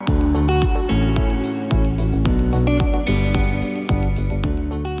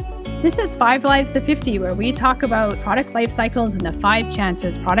This is 5 Lives to 50, where we talk about product life cycles and the 5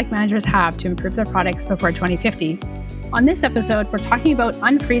 chances product managers have to improve their products before 2050. On this episode, we're talking about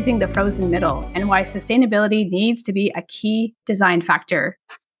unfreezing the frozen middle and why sustainability needs to be a key design factor.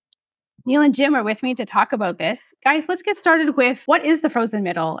 Neil and Jim are with me to talk about this. Guys, let's get started with what is the frozen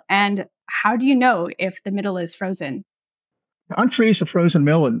middle and how do you know if the middle is frozen? Unfreeze the frozen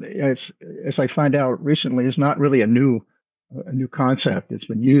middle, and as I find out recently, is not really a new concept. It's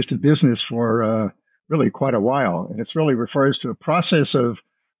been used in business for really quite a while, and it really refers to a process of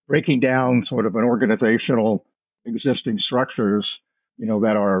breaking down sort of an organizational existing structures,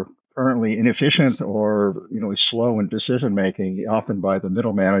 that are currently inefficient or slow in decision making, often by the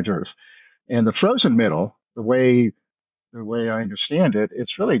middle managers. And the frozen middle, the way I understand it,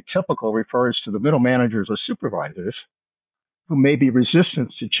 it's really typical refers to the middle managers or supervisors who may be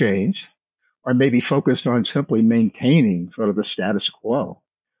resistant to change or maybe focused on simply maintaining sort of the status quo.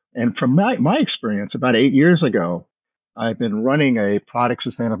 And from my experience, about 8 years ago, I've been running a product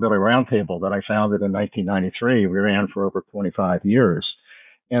sustainability roundtable that I founded in 1993. We ran for over 25 years.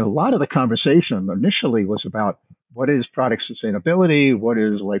 And a lot of the conversation initially was about what is product sustainability, what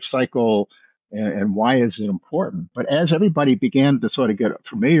is life cycle, and why is it important? But as everybody began to sort of get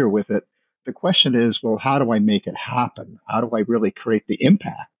familiar with it, the question is, well, how do I make it happen? How do I really create the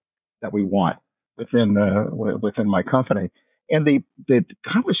impact that we want within my company? And the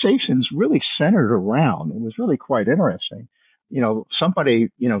conversations really centered around. It was really quite interesting.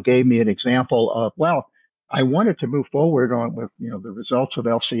 Somebody gave me an example of, well, I wanted to move forward on with the results of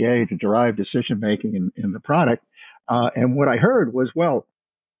LCA to derive decision making in the product, and what I heard was, well,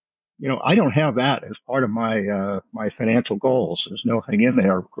 I don't have that as part of my financial goals. There's nothing in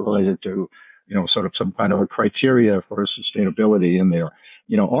there related to, sort of some kind of a criteria for sustainability in there,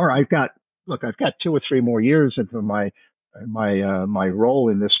 or I've got 2 or 3 more years into my role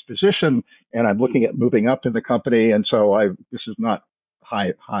in this position, and I'm looking at moving up in the company, and so this is not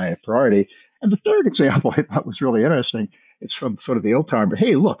high priority. And the third example I thought was really interesting. It's from sort of the old timer.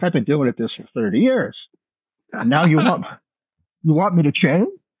 Hey, look, I've been doing this for 30 years, and now you want me to change?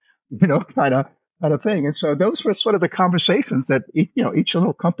 Kind of thing. And so those were sort of the conversations that each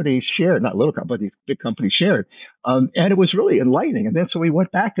little company shared, not little companies, big companies shared, and it was really enlightening. And then so we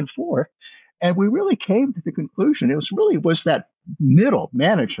went back and forth, and we really came to the conclusion was that middle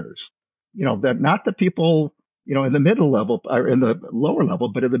managers, that not the people in the middle level or in the lower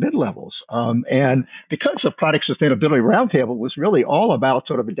level, but in the mid levels. And because the product sustainability roundtable was really all about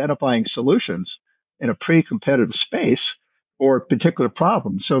sort of identifying solutions in a pre-competitive space or particular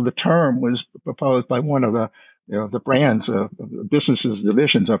problems. So the term was proposed by one of the brands, businesses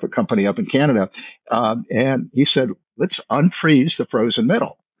divisions of a company up in Canada, and he said, "Let's unfreeze the frozen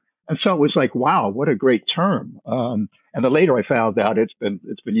middle." And so it was like, wow, what a great term. And then later I found out it's been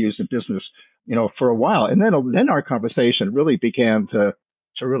used in business, for a while. And then our conversation really began to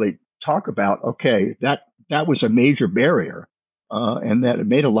really talk about, okay, that was a major barrier, and that it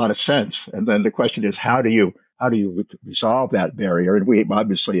made a lot of sense. And then the question is, how do you resolve that barrier? And we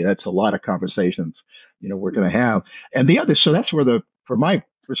obviously, that's a lot of conversations, we're going to have. And so that's where from my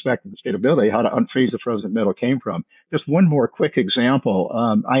perspective, sustainability, how to unfreeze the frozen middle came from. Just one more quick example.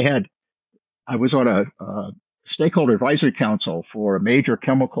 I was on a stakeholder advisory council for a major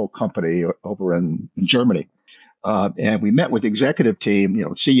chemical company over in Germany. And we met with the executive team,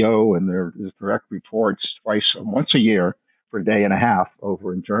 CEO and their direct reports once a year for a day and a half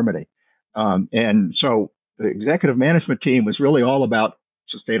over in Germany. And so the executive management team was really all about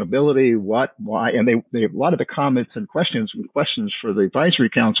sustainability, what, why, and they a lot of the comments and questions for the advisory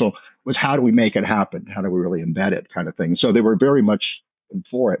council was, how do we make it happen? How do we really embed it, kind of thing. So they were very much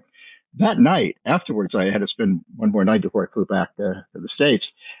for it. That night afterwards, I had to spend one more night before I flew back to the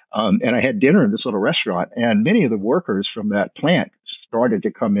States, and I had dinner in this little restaurant. And many of the workers from that plant started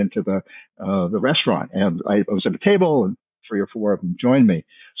to come into the restaurant, and I was at a table, and 3 or 4 of them joined me.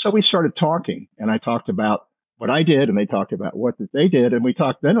 So we started talking, and I talked about what I did, and they talked about what they did, and we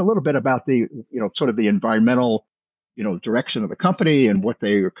talked then a little bit about the sort of the environmental direction of the company and what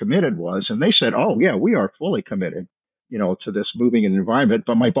their committed was. And they said, "Oh yeah, we are fully committed to this moving in the environment,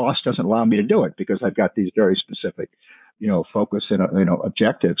 but my boss doesn't allow me to do it because I've got these very specific focus and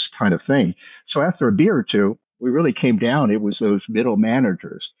objectives, kind of thing." So after a beer or two, we really came down. It was those middle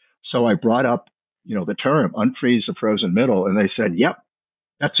managers. So I brought up the term unfreeze the frozen middle, and they said, "Yep,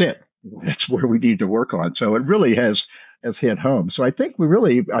 that's it. That's where we need to work on." So it really has hit home. So I think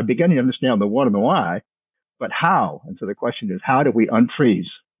I'm beginning to understand the what and the why, but how. And so the question is, how do we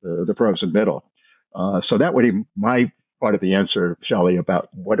unfreeze the frozen middle? So that would be my part of the answer, Shelley, about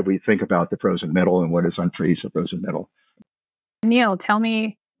what do we think about the frozen middle and what is unfreeze the frozen middle. Neil, tell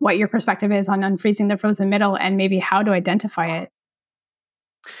me what your perspective is on unfreezing the frozen middle and maybe how to identify it.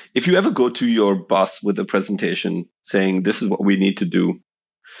 If you ever go to your boss with a presentation saying, this is what we need to do,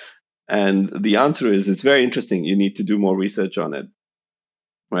 and the answer is, it's very interesting, you need to do more research on it,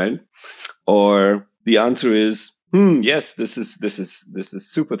 right? Or the answer is, yes, this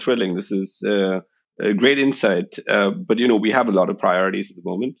is super thrilling. This is a great insight. But we have a lot of priorities at the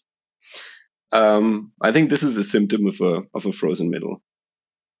moment. I think this is a symptom of a frozen middle.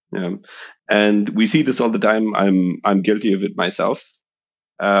 And we see this all the time. I'm guilty of it myself.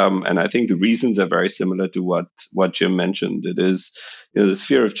 And I think the reasons are very similar to what Jim mentioned. It is, this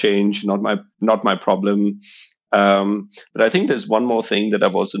fear of change, not my problem. But I think there's one more thing that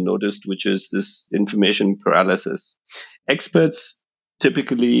I've also noticed, which is this information paralysis. Experts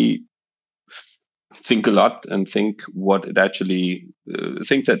typically think a lot and think what it actually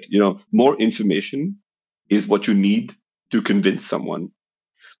think that more information is what you need to convince someone,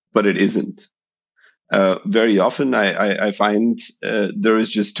 but it isn't. Very often, I find there is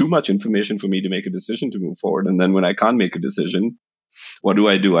just too much information for me to make a decision to move forward, and then when I can't make a decision, what do?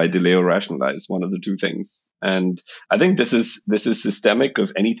 I delay or rationalize, one of the two things. And I think this is systemic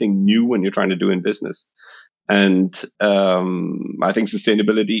of anything new when you're trying to do in business. And I think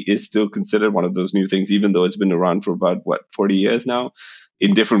sustainability is still considered one of those new things, even though it's been around for about 40 years now,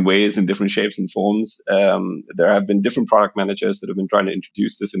 in different ways, in different shapes and forms. There have been different product managers that have been trying to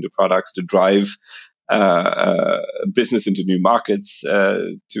introduce this into products to drive business into new markets,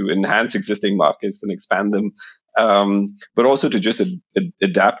 to enhance existing markets and expand them, but also to just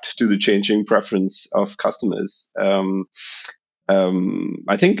adapt to the changing preference of customers. I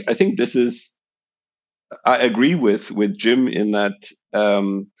think this is. I agree with Jim in that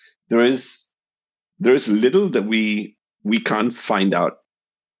there is little that we can't find out.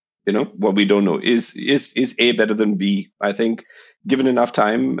 What we don't know is A better than B. I think given enough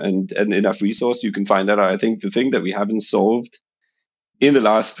time and enough resource, you can find that out. I think the thing that we haven't solved in the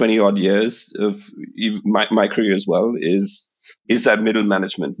last 20 odd years of my career as well is that middle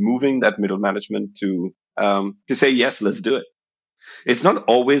management, moving that middle management to say, yes, let's do it. It's not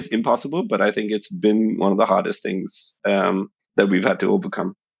always impossible, but I think it's been one of the hardest things that we've had to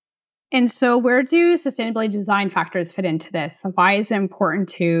overcome. And so where do sustainability design factors fit into this? Why is it important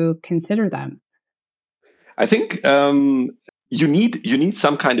to consider them? I think you need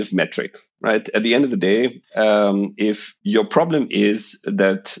some kind of metric, right? At the end of the day, if your problem is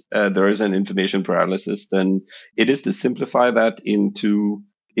that there is an information paralysis, then it is to simplify that into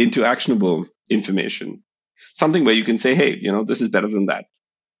actionable information. Something where you can say, hey, this is better than that.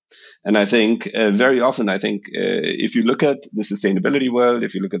 And I think very often, if you look at the sustainability world,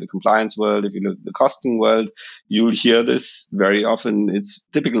 if you look at the compliance world, if you look at the costing world, you'll hear this very often. It's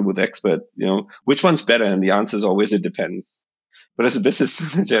typical with experts, which one's better? And the answer is always, it depends. But as a business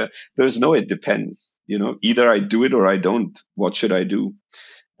manager, there's no, it depends. Either I do it or I don't. What should I do?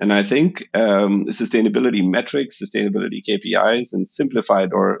 And I think sustainability metrics, sustainability KPIs, and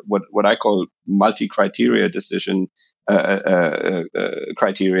simplified, or what I call multi-criteria decision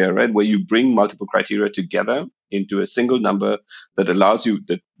criteria, right, where you bring multiple criteria together into a single number that allows you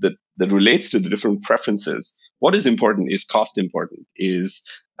that relates to the different preferences. What is important? Is cost important? Is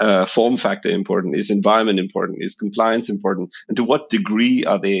form factor important? Is environment important? Is compliance important? And to what degree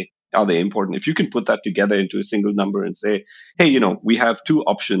are they important? If you can put that together into a single number and say, hey, we have two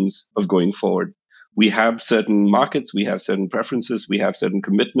options of going forward. We have certain markets, we have certain preferences, we have certain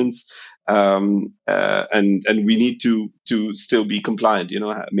commitments, and we need to still be compliant,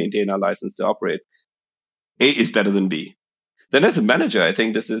 maintain our license to operate. A is better than B. Then as a manager, I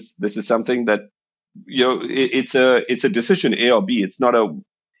think this is something that, it's a decision, A or B. I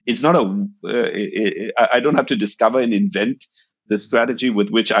don't have to discover and invent the strategy with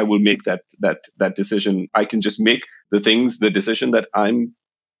which I will make that decision. I can just make the decision that I'm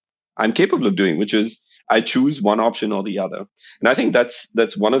capable of doing, which is I choose one option or the other. And I think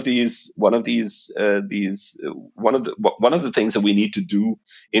that's one of the things that we need to do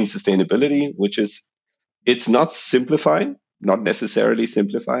in sustainability, which is, it's not not necessarily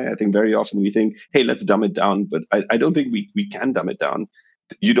simplify. I think very often we think, hey, let's dumb it down, but I don't think we can dumb it down.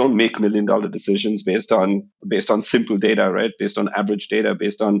 You don't make $1 million decisions based on simple data, right? Based on average data,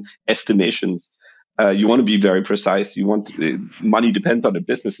 based on estimations. You want to be very precise. You want money depend on it,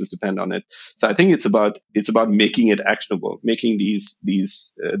 businesses depend on it. So I think it's about making it actionable, making these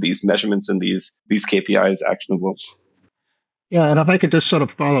measurements and these KPIs actionable. Yeah, and if I could just sort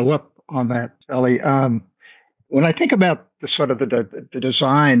of follow up on that, Ellie, when I think about the sort of the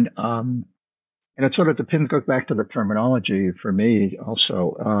design, and it sort of goes back to the terminology for me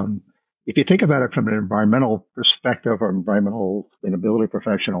also. if you think about it from an environmental perspective or environmental sustainability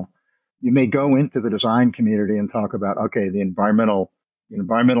professional, you may go into the design community and talk about, okay, the environmental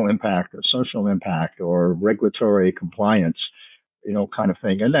impact or social impact or regulatory compliance, kind of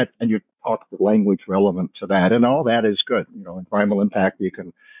thing. And you talk the language relevant to that, and all that is good. Environmental impact, you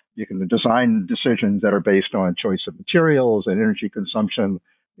can design decisions that are based on choice of materials and energy consumption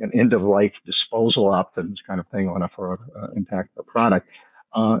and end of life disposal options kind of thing for impact the product.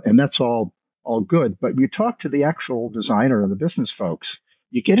 And that's all good. But you talk to the actual designer and the business folks,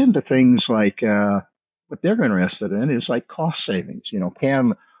 you get into things like what they're interested in is like cost savings.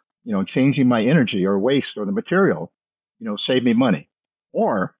 Can changing my energy or waste or the material, save me money?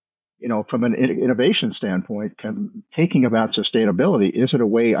 Or, from an innovation standpoint, taking about sustainability, is it a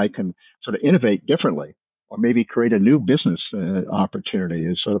way I can sort of innovate differently, or maybe create a new business opportunity?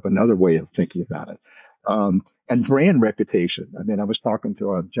 Is sort of another way of thinking about it. And brand reputation. I mean, I was talking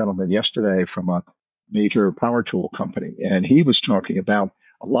to a gentleman yesterday from a major power tool company, and he was talking about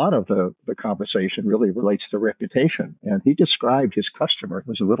a lot of the conversation really relates to reputation. And he described his customer. It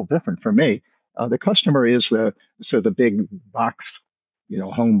was a little different for me. The customer is the big box,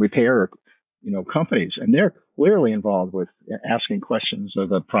 home repair, companies, and they're clearly involved with asking questions of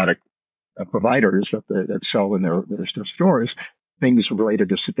the product providers that sell in their stores things related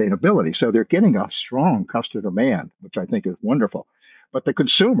to sustainability. So they're getting a strong customer demand, which I think is wonderful. But the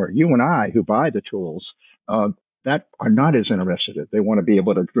consumer, you and I, who buy the tools, that are not as interested in it. They want to be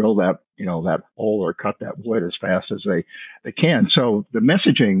able to drill that hole or cut that wood as fast as they can. So the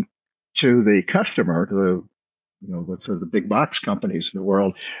messaging to the customer, to what's sort of the big box companies in the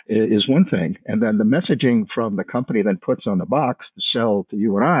world is one thing. And then the messaging from the company that puts on the box to sell to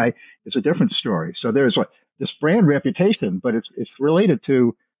you and I is a different story. So there's this brand reputation, but it's related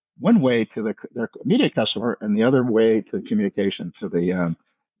to one way to their immediate customer and the other way to communication to the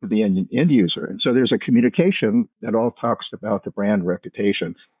end user. And so there's a communication that all talks about the brand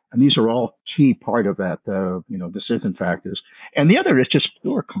reputation. And these are all key part of that, decision factors. And the other is just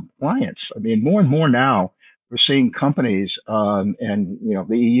pure compliance. I mean, more and more now, we're seeing companies, and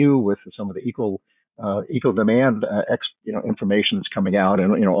the EU with some of the equal demand, information that's coming out,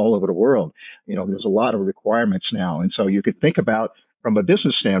 and all over the world. There's a lot of requirements now, and so you could think about from a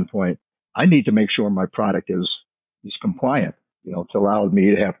business standpoint, I need to make sure my product is compliant, to allow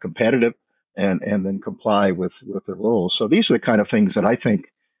me to have competitive and then comply with the rules. So these are the kind of things that I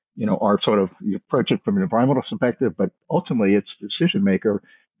think, are sort of, you approach it from an environmental perspective, but ultimately it's the decision maker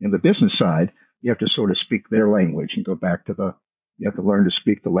in the business side. You have to sort of speak their language and go back to you have to learn to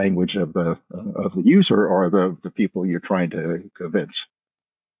speak the language of the user or the people you're trying to convince.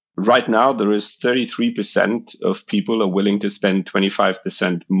 Right now, there is 33% of people are willing to spend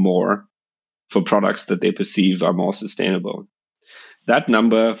 25% more for products that they perceive are more sustainable. That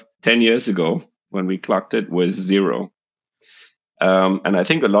number 10 years ago, when we clocked it, was 0. And I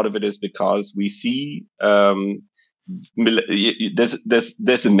think a lot of it is because we see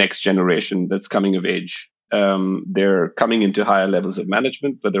there's a next generation that's coming of age. They're coming into higher levels of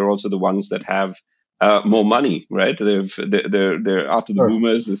management, but they're also the ones that have more money, right? They're after the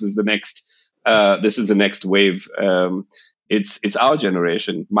boomers. This is the next wave. It's our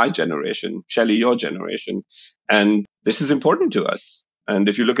generation, my generation, Shelley, your generation, and this is important to us. And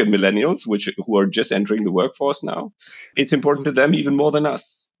if you look at millennials, who are just entering the workforce now, it's important to them even more than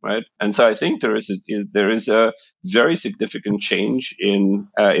us, right? And so I think there is a very significant change in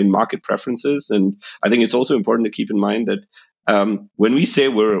market preferences, and I think it's also important to keep in mind that when we say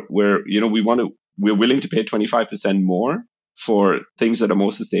we're willing to pay 25% more for things that are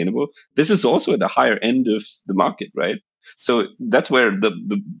more sustainable, this is also at the higher end of the market, right? So that's where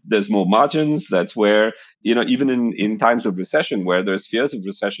there's more margins. That's where, even in times of recession, where there's fears of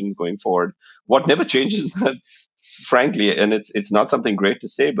recession going forward, what never changes that, frankly, and it's not something great to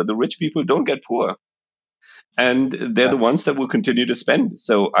say, but the rich people don't get poor. And they're the ones that will continue to spend.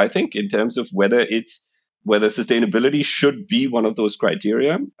 So I think in terms of whether sustainability should be one of those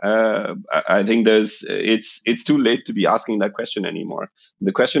criteria, I think it's too late to be asking that question anymore.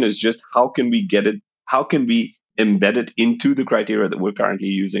 The question is just how can we get it? How can we embed it into the criteria that we're currently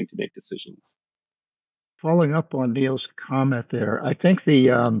using to make decisions? Following up on Neil's comment there, I think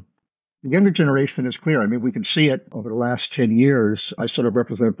the younger generation is clear. I mean, we can see it over the last 10 years. I sort of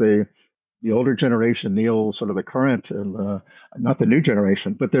represent the older generation, Neil, sort of the current, and not the new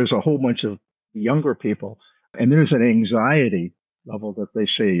generation, but there's a whole bunch of younger people, and there's an anxiety level that they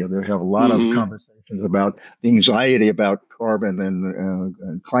see. They have a lot of conversations about the anxiety about carbon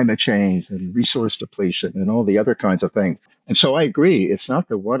and climate change and resource depletion and all the other kinds of things. And so I agree. It's not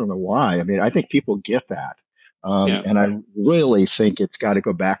the what and the why. I mean, I think people get that. And I really think it's got to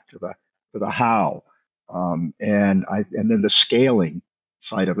go back to to the how, and then the scaling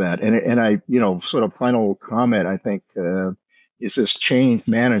side of that. And I, sort of final comment, I think, is this change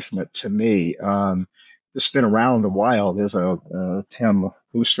management to me. It's been around a while. There's a Tim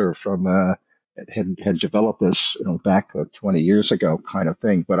Booster from had developed this, back 20 years ago, kind of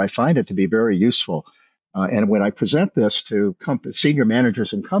thing. But I find it to be very useful. And when I present this to senior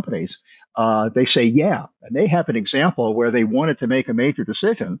managers in companies, they say, yeah, and they have an example where they wanted to make a major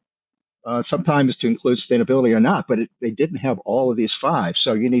decision, sometimes to include sustainability or not, but they didn't have all of these five.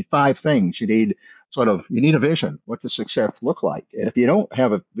 So you need five things. You need a vision. What does success look like? And if you don't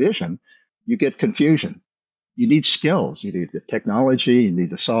have a vision, you get confusion. You need skills. You need the technology. You need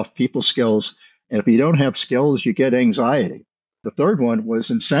the soft people skills. And if you don't have skills, you get anxiety. The third one was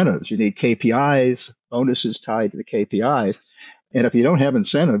incentives. You need KPIs, bonuses tied to the KPIs. And if you don't have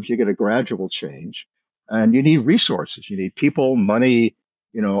incentives, you get a gradual change. And you need resources. You need people, money,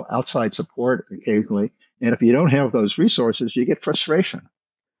 outside support occasionally. And if you don't have those resources, you get frustration.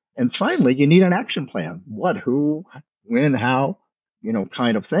 And finally, you need an action plan. What, who, when, how,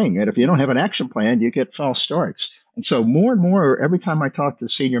 kind of thing. And if you don't have an action plan, you get false starts. And so more and more, every time I talk to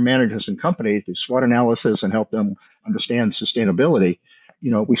senior managers and companies, do SWOT analysis and help them understand sustainability,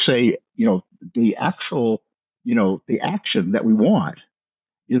 we say, the actual, the action that we want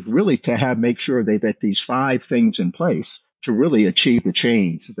is really to make sure they get these five things in place to really achieve the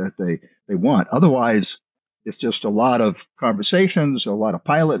change that they want. Otherwise, it's just a lot of conversations, a lot of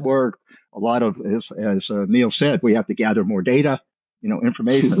pilot work, a lot of, as Neil said, we have to gather more data,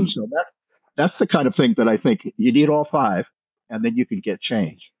 information. So that's the kind of thing that I think you need all five, and then you can get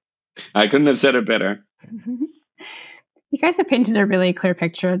change. I couldn't have said it better. You guys have painted a really clear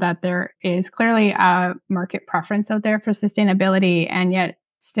picture that there is clearly a market preference out there for sustainability, and yet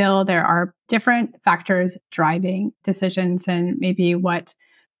still there are different factors driving decisions, and maybe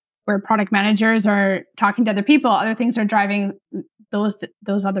where product managers are talking to other people, other things are driving those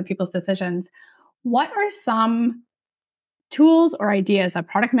other people's decisions. What are some tools or ideas that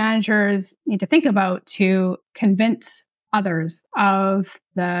product managers need to think about to convince others of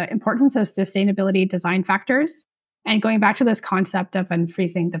the importance of sustainability design factors? And going back to this concept of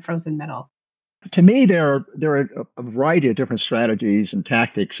unfreezing the frozen middle. To me, there are a variety of different strategies and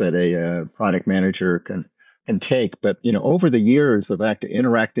tactics that a product manager can take. But over the years of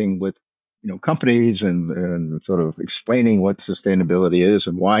interacting with companies and sort of explaining what sustainability is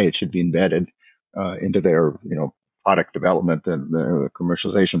and why it should be embedded into their product development and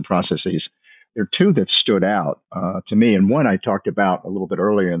commercialization processes, there are two that stood out to me. And one I talked about a little bit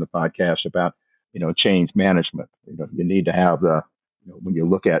earlier in the podcast about change management. You need to have when you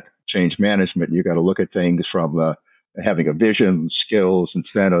look at change management, you got to look at things from having a vision, skills,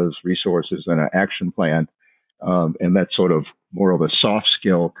 incentives, resources, and an action plan. And that's sort of more of a soft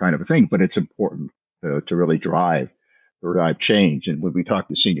skill kind of a thing, but it's important to really drive change. And when we talk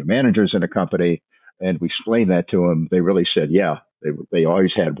to senior managers in a company and we explained that to them, they really said, yeah, they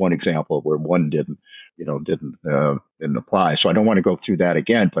always had one example where one didn't apply. So I don't want to go through that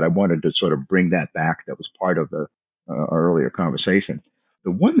again, but I wanted to sort of bring that back. That was part of the our earlier conversation.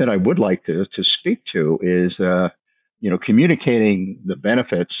 The one that I would like to speak to is, communicating the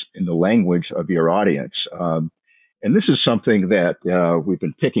benefits in the language of your audience. And this is something that we've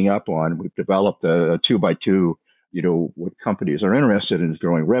been picking up on. We've developed a 2x2, what companies are interested in is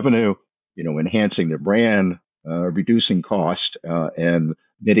growing revenue, enhancing their brand, reducing cost, and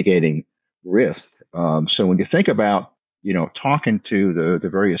mitigating risk. So when you think about talking to the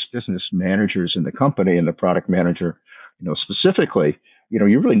various business managers in the company and the product manager, specifically,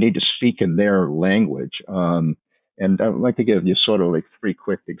 you really need to speak in their language. And I'd like to give you sort of like three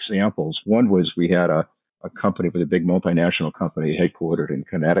quick examples. One was we had a company with a big multinational company headquartered in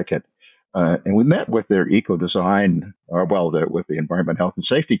Connecticut. And we met with their eco design, with the environment, health, and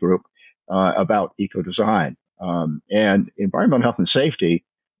safety group about eco design. And environmental health and safety,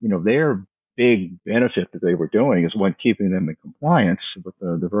 their big benefit that they were doing is one, keeping them in compliance with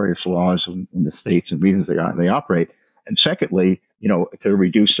the various laws in the states and regions they operate. And secondly, to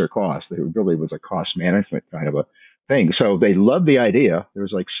reduce their costs. It really was a cost management kind of a thing. So they loved the idea. There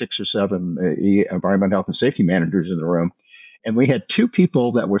was like 6 or 7 environmental health and safety managers in the room. And we had 2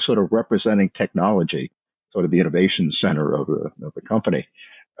 people that were sort of representing technology, sort of the innovation center of the company.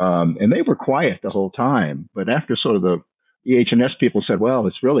 And they were quiet the whole time. But after sort of the EH&S people said, well,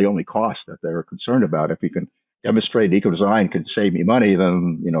 it's really only cost that they're concerned about. If you can demonstrate eco-design can save me money,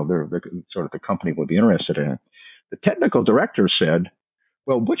 then, they're sort of the company would be interested in it. The technical director said,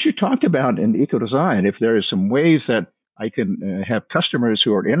 well, what you talked about in eco-design, if there are some ways that I can have customers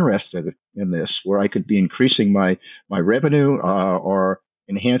who are interested in this, where I could be increasing my revenue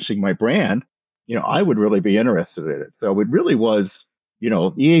enhancing my brand, I would really be interested in it. So it really was,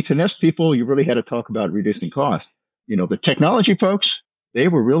 EH&S people, you really had to talk about reducing costs. The technology folks, they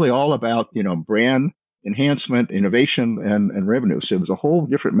were really all about, brand enhancement, innovation, and revenue. So it was a whole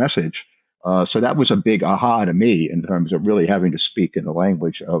different message. So that was a big aha to me in terms of really having to speak in the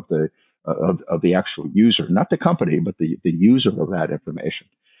language of the actual user, not the company, but the user of that information.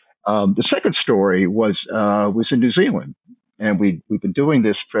 The second story was in New Zealand, and we've been doing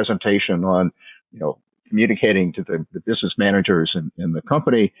this presentation on, communicating to the business managers in the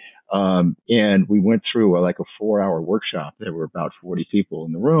company, and we went through like a 4-hour workshop. There were about 40 people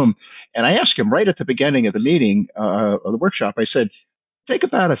in the room, and I asked him right at the beginning of the meeting of the workshop. I said, "Think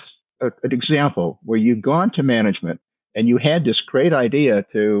about an example where you've gone to management and you had this great idea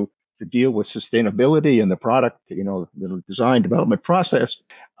to deal with sustainability and the product, the design development process,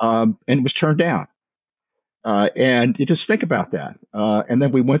 and it was turned down." And you just think about that. And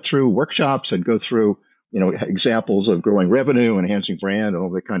then we went through workshops and go through, examples of growing revenue, enhancing brand, and all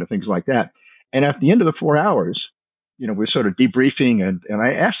the kind of things like that. And at the end of the 4 hours, we're sort of debriefing, and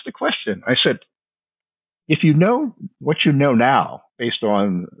I asked the question. I said, if you know what you know now, based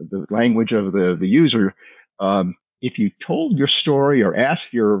on the language of the user, if you told your story or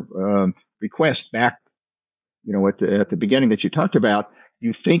asked your request back, at the beginning that you talked about,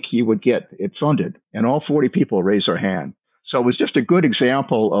 you think you would get it funded? And all 40 people raised their hand. So it was just a good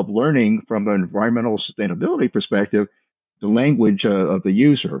example of learning from an environmental sustainability perspective, the language of the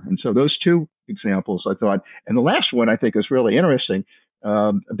user. And so those two examples, I thought, and the last one I think is really interesting.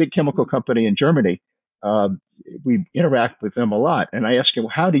 A big chemical company in Germany. We interact with them a lot, and I ask him,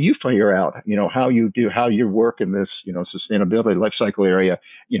 how do you figure out, how your work in this, sustainability life cycle area,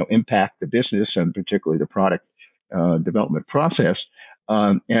 impact the business and particularly the product development process?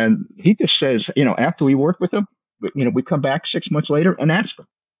 And he just says, after we work with them, we come back 6 months later and ask them.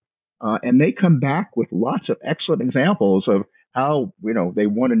 And they come back with lots of excellent examples of how, they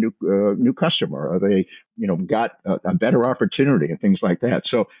won a new customer, or they, got a better opportunity and things like that.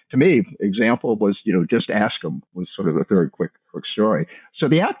 So to me, example was, just ask them was sort of a very quick story. So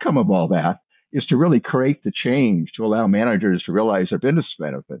the outcome of all that is to really create the change to allow managers to realize their business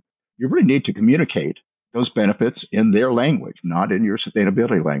benefit. You really need to communicate those benefits in their language, not in your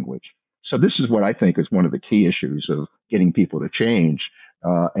sustainability language. So this is what I think is one of the key issues of getting people to change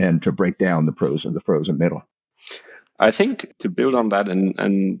and to break down the frozen middle. I think to build on that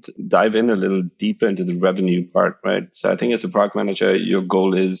and dive in a little deeper into the revenue part, right? So I think as a product manager, your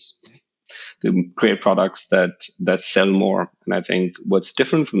goal is to create products that sell more. And I think what's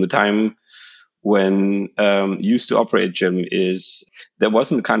different from the time when you used to operate, Jim, is there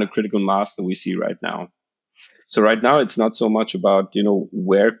wasn't the kind of critical mass that we see right now. So right now, it's not so much about,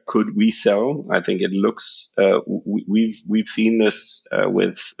 where could we sell? I think it looks, we've seen this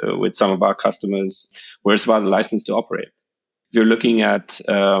with some of our customers, where it's about a license to operate. If you're looking at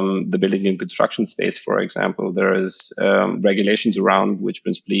the building and construction space, for example, there is regulations around which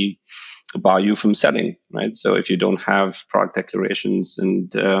principally bar you from selling, right? So if you don't have product declarations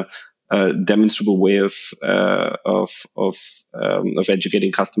and a demonstrable way of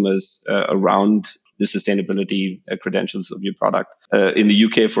educating customers around the sustainability credentials of your product. In the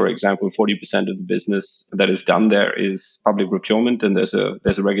UK, for example, 40% of the business that is done there is public procurement, and there's a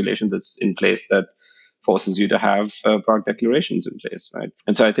regulation that's in place that forces you to have product declarations in place, right?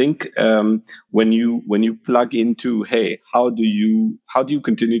 And so I think when you plug into, hey, how do you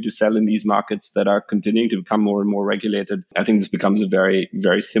continue to sell in these markets that are continuing to become more and more regulated? I think this becomes a very,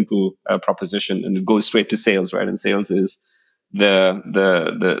 very simple proposition, and it goes straight to sales, right? And sales is the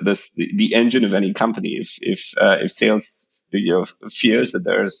engine of any company. If sales fears that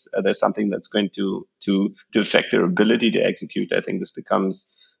there's something that's going to affect their ability to execute, I think this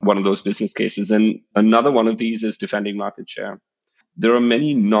becomes one of those business cases. And another one of these is defending market share. There are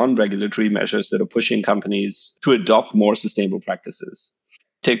many non-regulatory measures that are pushing companies to adopt more sustainable practices.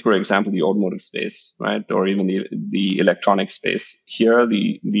 Take, for example, the automotive space, right? Or even the electronic space. Here,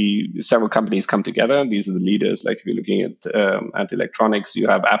 the several companies come together. These are the leaders. Like if you're looking at electronics, you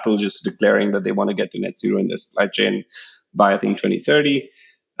have Apple just declaring that they want to get to net zero in their supply chain by, I think, 2030.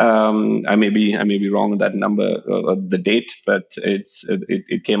 I may be wrong on that number, the date, but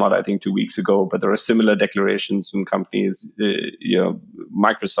it came out, I think, 2 weeks ago. But there are similar declarations from companies,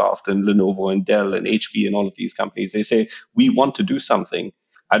 Microsoft and Lenovo and Dell and HP and all of these companies. They say, we want to do something.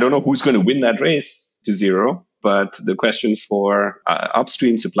 I don't know who's going to win that race to zero, but the question for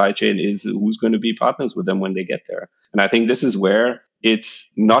upstream supply chain is who's going to be partners with them when they get there. And I think this is where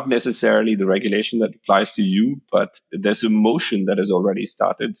it's not necessarily the regulation that applies to you, but there's a motion that has already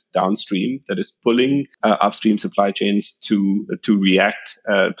started downstream that is pulling upstream supply chains to react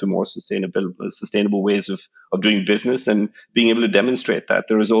to more sustainable ways of doing business and being able to demonstrate that.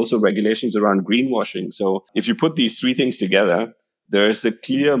 There is also regulations around greenwashing. So if you put these three things together, there is a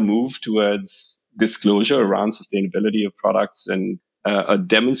clear move towards disclosure around sustainability of products and a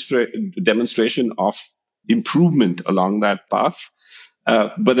demonstration of improvement along that path.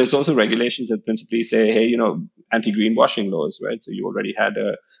 But there's also regulations that principally say, hey, anti-greenwashing laws, right? So you already had,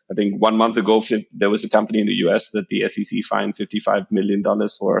 I think 1 month ago, there was a company in the US that the SEC fined $55 million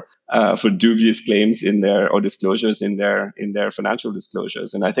for dubious claims or disclosures in their financial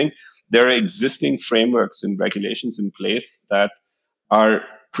disclosures. And I think there are existing frameworks and regulations in place that are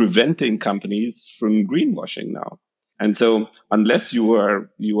preventing companies from greenwashing now. And so unless you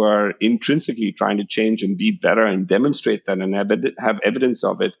are intrinsically trying to change and be better and demonstrate that and have evidence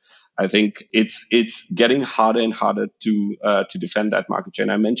of it, I think it's getting harder and harder to defend that market share.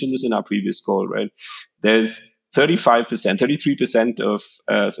 And I mentioned this in our previous call, right? There's 33% of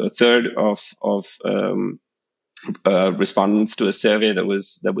so a third of respondents to a survey that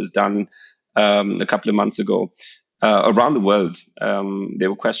was done a couple of months ago around the world. They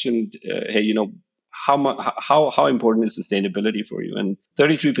were questioned, hey, how important is sustainability for you? And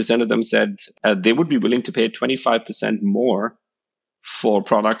 33% of them said they would be willing to pay 25% more for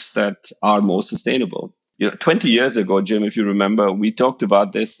products that are more sustainable. 20 years ago, Jim, if you remember, we talked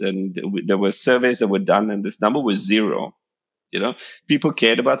about this and there were surveys that were done and this number was 0. People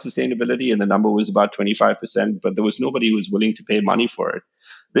cared about sustainability and the number was about 25%, but there was nobody who was willing to pay money for it.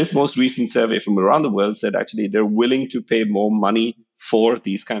 This most recent survey from around the world said actually they're willing to pay more money for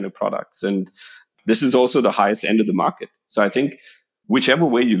these kind of products. And this is also the highest end of the market. So I think whichever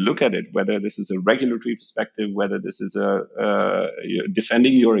way you look at it, whether this is a regulatory perspective, whether this is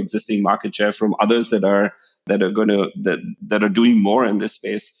defending your existing market share from others that are doing more in this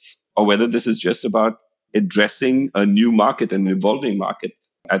space, or whether this is just about addressing a new market, an evolving market,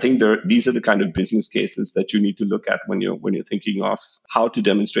 I think these are the kind of business cases that you need to look at when you're thinking of how to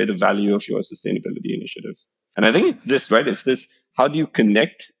demonstrate the value of your sustainability initiatives. And I think it's this, right? It's this: how do you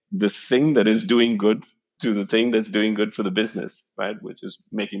connect the thing that is doing good to the thing that's doing good for the business, right? Which is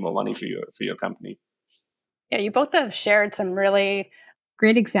making more money for your company. Yeah, you both have shared some really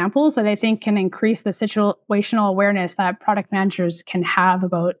great examples that I think can increase the situational awareness that product managers can have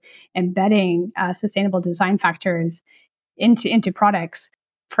about embedding sustainable design factors into products.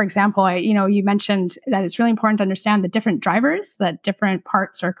 For example, you mentioned that it's really important to understand the different drivers that different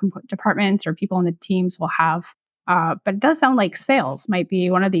parts or departments or people in the teams will have. But it does sound like sales might be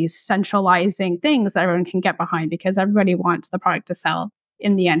one of these centralizing things that everyone can get behind because everybody wants the product to sell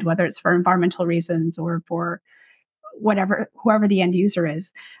in the end, whether it's for environmental reasons or for whoever the end user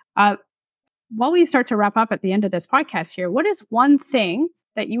is. While we start to wrap up at the end of this podcast here, what is one thing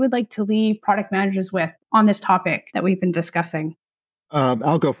that you would like to leave product managers with on this topic that we've been discussing?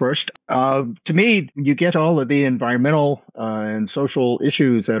 I'll go first. To me, you get all of the environmental and social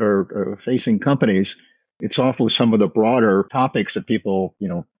issues that are facing companies. It's also some of the broader topics that people,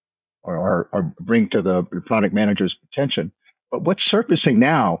 are bring to the product manager's attention. But what's surfacing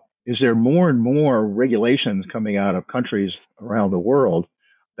now is there more and more regulations coming out of countries around the world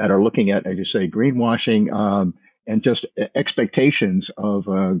that are looking at, as you say, greenwashing and just expectations of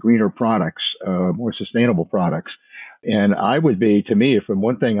greener products, more sustainable products. And to me, from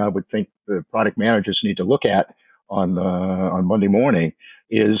one thing I would think the product managers need to look at on Monday morning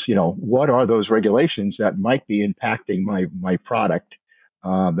is, what are those regulations that might be impacting my product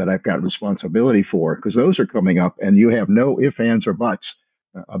that I've got responsibility for? Because those are coming up, and you have no ifs, ands, or buts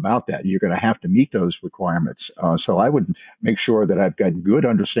about that. You're going to have to meet those requirements. So I would make sure that I've got good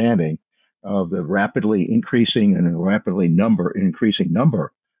understanding of the rapidly increasing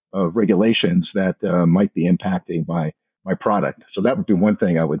number of regulations that might be impacting my product. So that would be one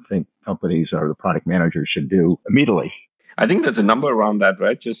thing I would think companies or the product managers should do immediately. I think there's a number around that,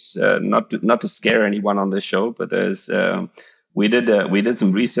 right? Just not to scare anyone on this show, but there's we did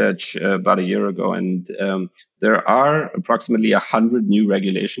some research about a year ago, and there are approximately 100 new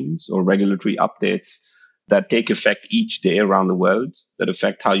regulations or regulatory updates that take effect each day around the world that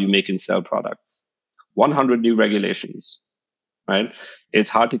affect how you make and sell products. 100 new regulations, right? It's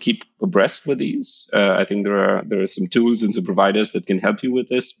hard to keep abreast with these. I think there are some tools and some providers that can help you with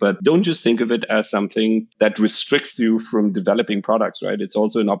this, but don't just think of it as something that restricts you from developing products, right? It's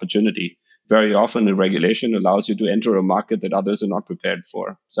also an opportunity. Very often a regulation allows you to enter a market that others are not prepared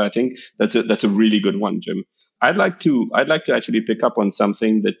for. So I think that's a really good one, Jim. I'd like to actually pick up on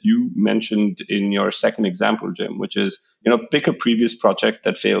something that you mentioned in your second example, Jim, which is, pick a previous project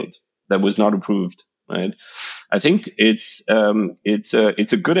that failed, that was not approved, right? I think it's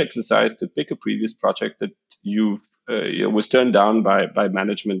a good exercise to pick a previous project that was turned down by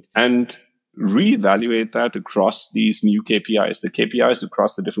management and reevaluate that across these new KPIs, the KPIs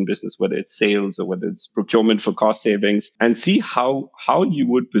across the different business, whether it's sales or whether it's procurement for cost savings, and see how you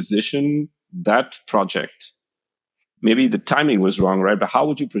would position that project. Maybe the timing was wrong, right? But how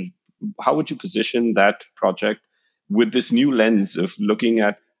would you position that project with this new lens of looking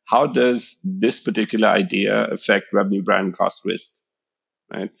at how does this particular idea affect revenue, brand, cost, risk,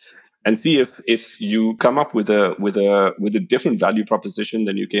 right? And see if you come up with a different value proposition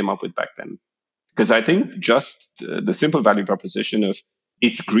than you came up with back then. Because I think just the simple value proposition of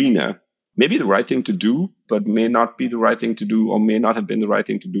it's greener may be the right thing to do, but may not be the right thing to do, or may not have been the right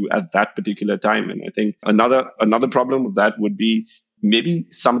thing to do at that particular time. And I think another problem with that would be maybe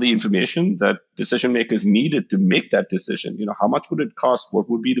some of the information that decision makers needed to make that decision. How much would it cost? What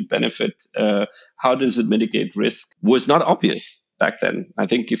would be the benefit? How does it mitigate risk? Was not obvious back then. I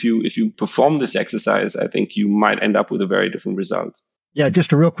think if you perform this exercise, I think you might end up with a very different result. Yeah,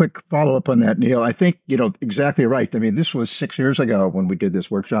 just a real quick follow up on that, Neil. I think, exactly right. I mean, this was 6 years ago when we did this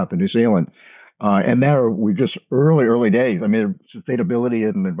workshop in New Zealand. And there we're just early days. I mean, sustainability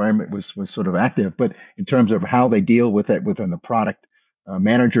and environment was sort of active, but in terms of how they deal with it within the product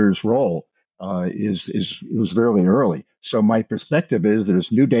manager's role, it was very early. So my perspective is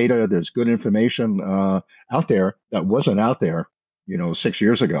there's new data, there's good information out there that wasn't out there, 6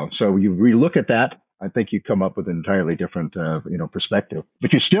 years ago. So you relook at that. I think you come up with an entirely different, perspective.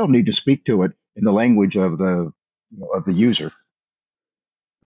 But you still need to speak to it in the language of the user.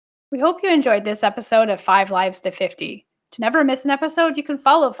 We hope you enjoyed this episode of 5 Lives to 50. To never miss an episode, you can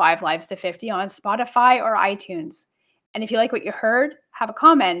follow 5 Lives to 50 on Spotify or iTunes. And if you like what you heard, have a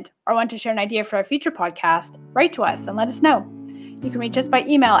comment, or want to share an idea for a future podcast, write to us and let us know. You can reach us by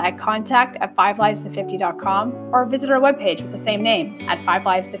email at contact@5livesto50.com or visit our webpage with the same name at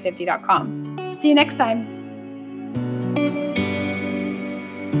 5livesto50.com. See you next time.